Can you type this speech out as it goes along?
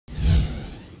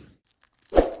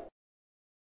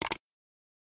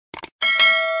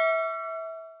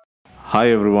Hi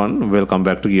everyone, welcome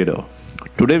back to Geardo.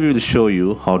 Today we will show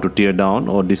you how to tear down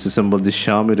or disassemble the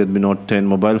Xiaomi Redmi Note 10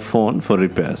 mobile phone for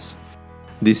repairs.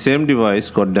 The same device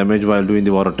got damaged while doing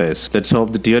the water test. Let's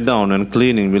hope the tear down and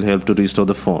cleaning will help to restore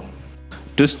the phone.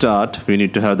 To start, we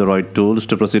need to have the right tools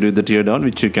to proceed with the tear down,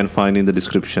 which you can find in the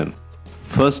description.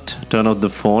 First, turn off the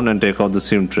phone and take out the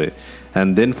SIM tray,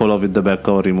 and then follow with the back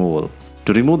cover removal.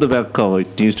 To remove the back cover,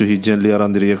 it needs to heat gently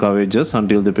around the rear cover edges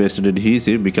until the pasted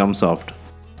adhesive becomes soft.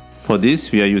 For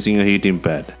this, we are using a heating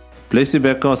pad. Place the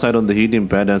back cover side on the heating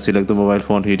pad and select the mobile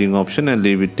phone heating option and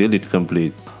leave it till it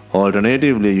completes.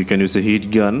 Alternatively, you can use a heat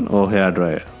gun or hair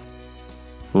dryer.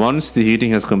 Once the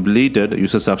heating has completed,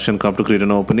 use a suction cup to create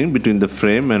an opening between the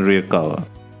frame and rear cover.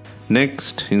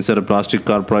 Next, insert a plastic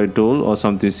car pry tool or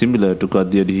something similar to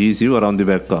cut the adhesive around the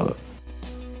back cover.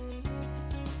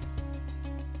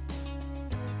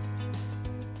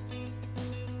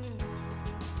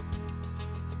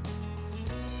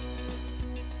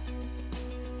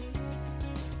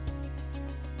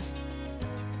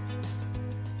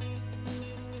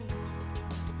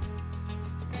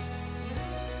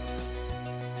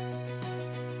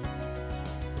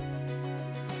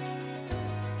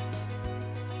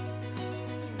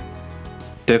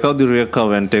 Take out the rear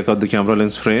cover and take out the camera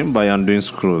lens frame by undoing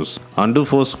screws. Undo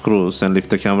 4 screws and lift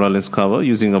the camera lens cover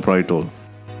using a pry tool.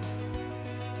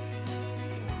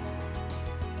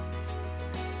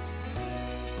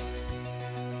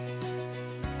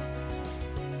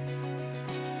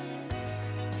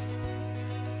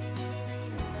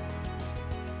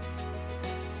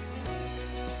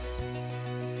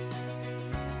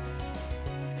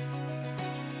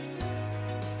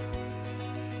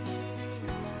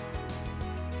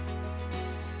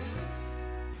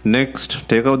 Next,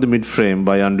 take out the mid frame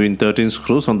by undoing 13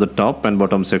 screws on the top and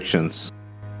bottom sections.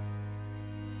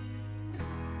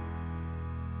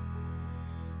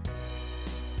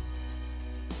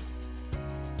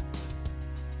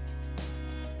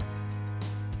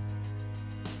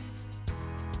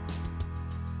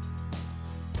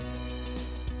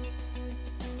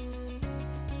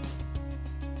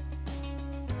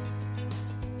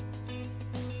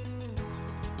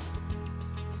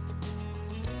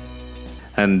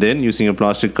 And then, using a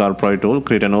plastic car pry tool,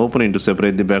 create an opening to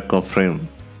separate the back of frame.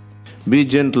 Be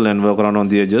gentle and work around on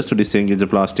the edges to disengage the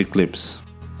plastic clips.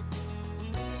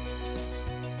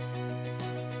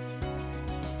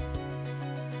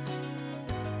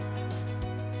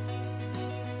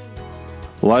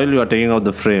 While you are taking out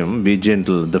the frame, be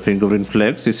gentle. The fingerprint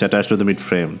flex is attached to the mid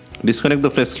frame. Disconnect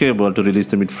the flex cable to release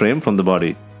the mid frame from the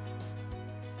body.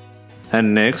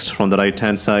 And next, from the right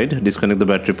hand side, disconnect the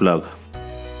battery plug.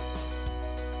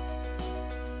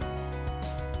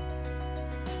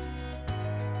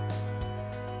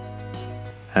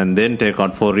 And then take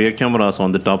out 4 rear cameras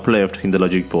on the top left in the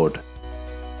logic port.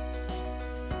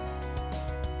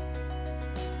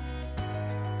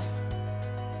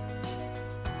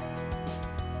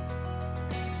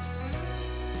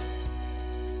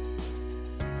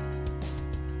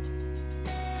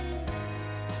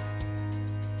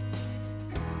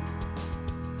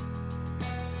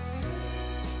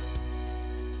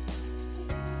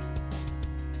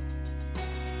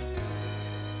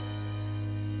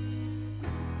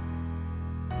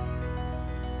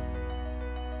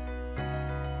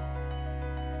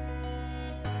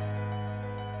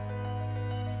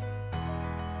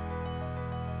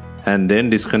 And then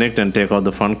disconnect and take out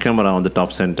the front camera on the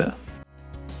top center.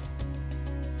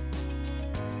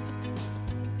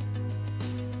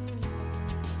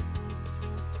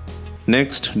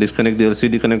 Next, disconnect the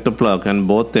LCD connector plug and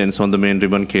both ends on the main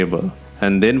ribbon cable,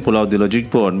 and then pull out the logic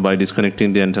port by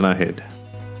disconnecting the antenna head.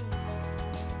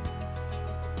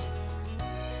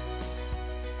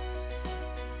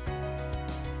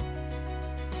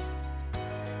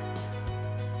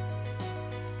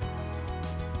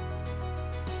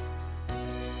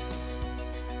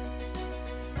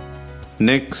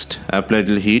 Next, apply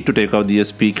little heat to take out the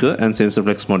speaker and sensor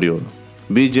flex module.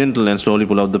 Be gentle and slowly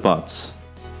pull out the parts.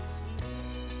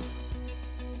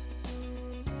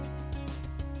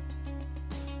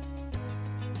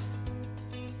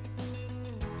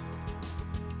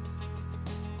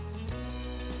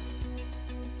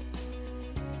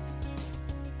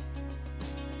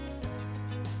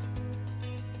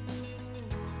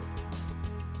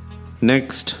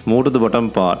 Next, move to the bottom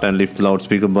part and lift the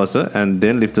loudspeaker buzzer and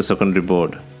then lift the secondary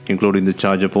board, including the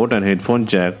charger port and headphone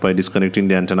jack by disconnecting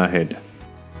the antenna head.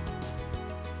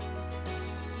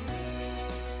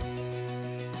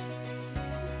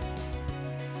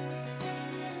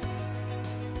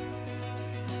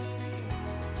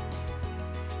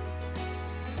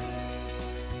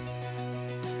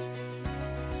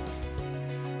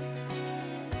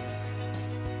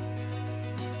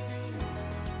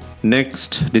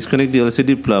 Next, disconnect the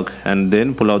LCD plug and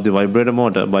then pull out the vibrator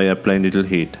motor by applying little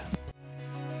heat.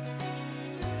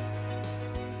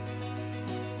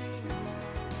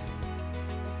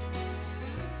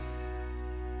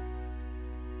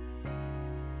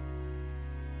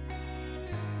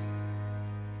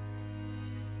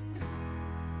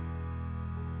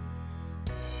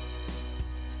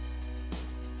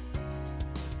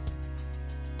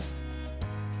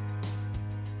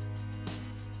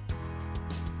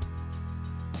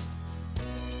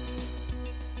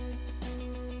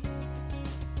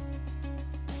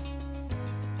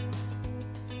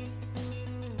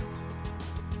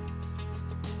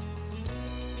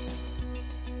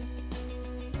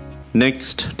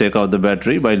 Next, take out the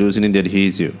battery by loosening the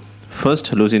adhesive.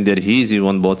 First, loosen the adhesive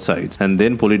on both sides and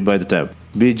then pull it by the tab.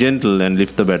 Be gentle and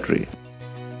lift the battery.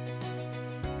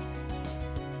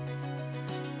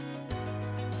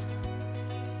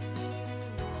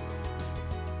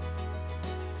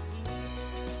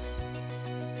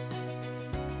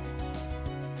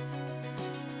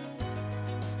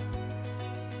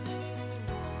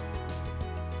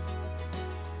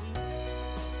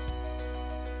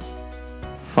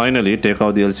 Finally, take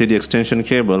out the LCD extension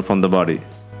cable from the body.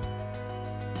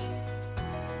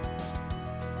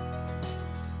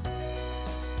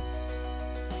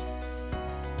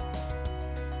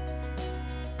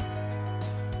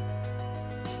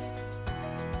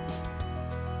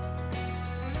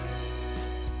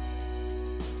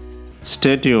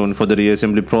 Stay tuned for the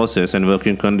reassembly process and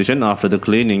working condition after the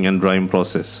cleaning and drying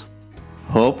process.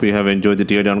 Hope you have enjoyed the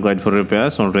teardown guide for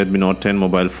repairs on Redmi Note 10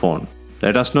 mobile phone.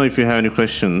 Let us know if you have any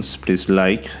questions. Please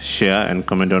like, share and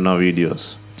comment on our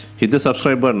videos. Hit the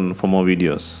subscribe button for more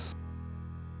videos.